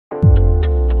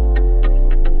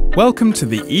Welcome to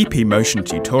the epMotion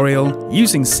tutorial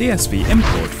using CSV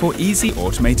import for easy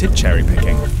automated cherry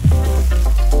picking.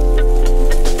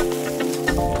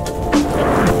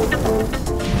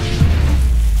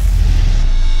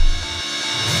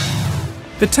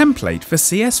 The template for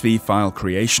CSV file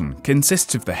creation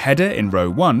consists of the header in row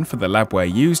 1 for the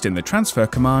labware used in the transfer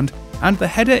command and the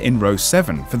header in row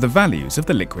 7 for the values of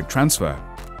the liquid transfer.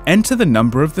 Enter the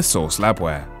number of the source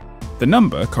labware. The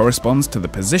number corresponds to the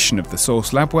position of the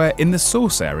source labware in the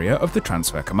source area of the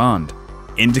transfer command.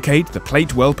 Indicate the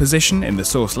plate well position in the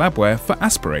source labware for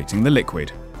aspirating the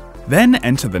liquid. Then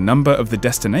enter the number of the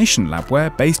destination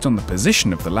labware based on the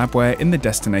position of the labware in the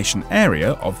destination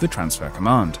area of the transfer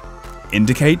command.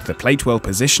 Indicate the plate well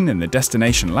position in the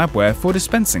destination labware for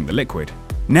dispensing the liquid.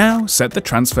 Now set the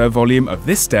transfer volume of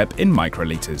this step in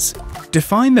microliters.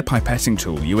 Define the pipetting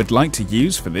tool you would like to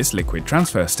use for this liquid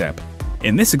transfer step.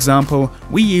 In this example,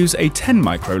 we use a 10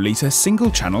 microliter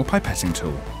single channel pipetting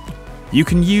tool. You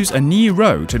can use a new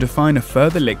row to define a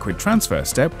further liquid transfer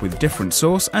step with different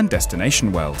source and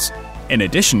destination wells. In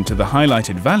addition to the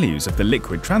highlighted values of the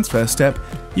liquid transfer step,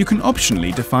 you can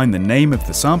optionally define the name of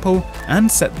the sample and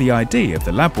set the ID of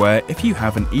the labware if you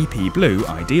have an epBlue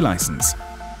ID license.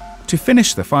 To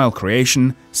finish the file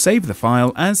creation, save the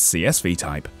file as CSV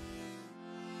type.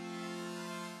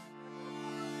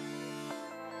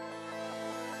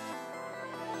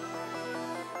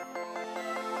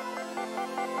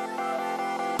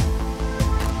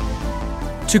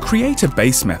 To create a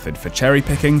base method for cherry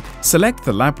picking, select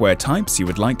the labware types you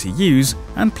would like to use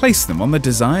and place them on the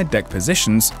desired deck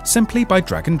positions simply by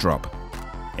drag and drop.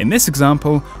 In this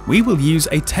example, we will use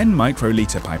a 10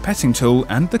 microliter pipetting tool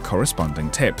and the corresponding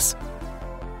tips.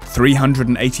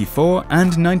 384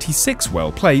 and 96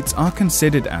 well plates are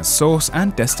considered as source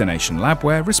and destination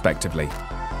labware respectively.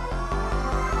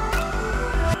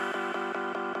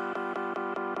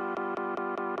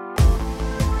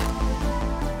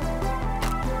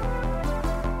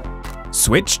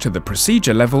 Switch to the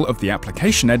procedure level of the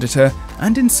application editor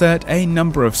and insert a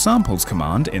number of samples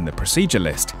command in the procedure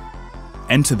list.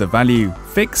 Enter the value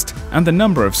fixed and the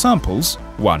number of samples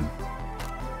 1.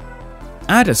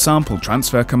 Add a sample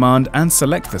transfer command and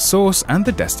select the source and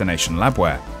the destination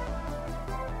labware.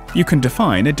 You can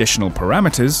define additional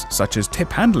parameters such as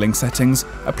tip handling settings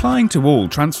applying to all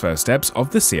transfer steps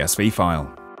of the CSV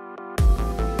file.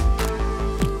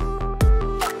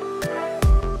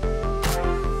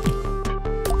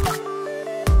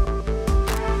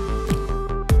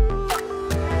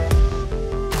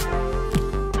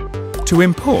 To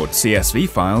import CSV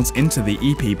files into the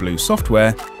epBlue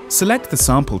software, select the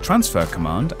sample transfer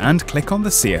command and click on the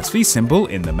CSV symbol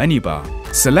in the menu bar.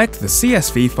 Select the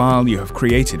CSV file you have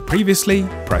created previously,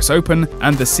 press open,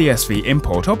 and the CSV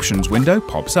import options window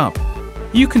pops up.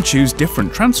 You can choose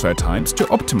different transfer types to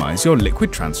optimize your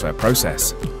liquid transfer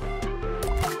process.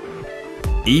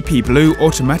 epBlue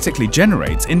automatically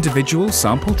generates individual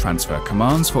sample transfer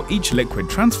commands for each liquid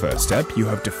transfer step you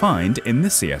have defined in the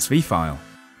CSV file.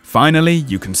 Finally,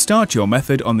 you can start your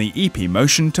method on the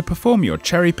epMotion to perform your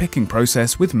cherry picking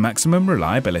process with maximum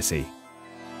reliability.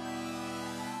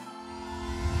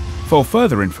 For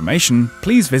further information,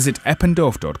 please visit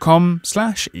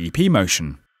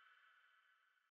eppendorf.com/epMotion.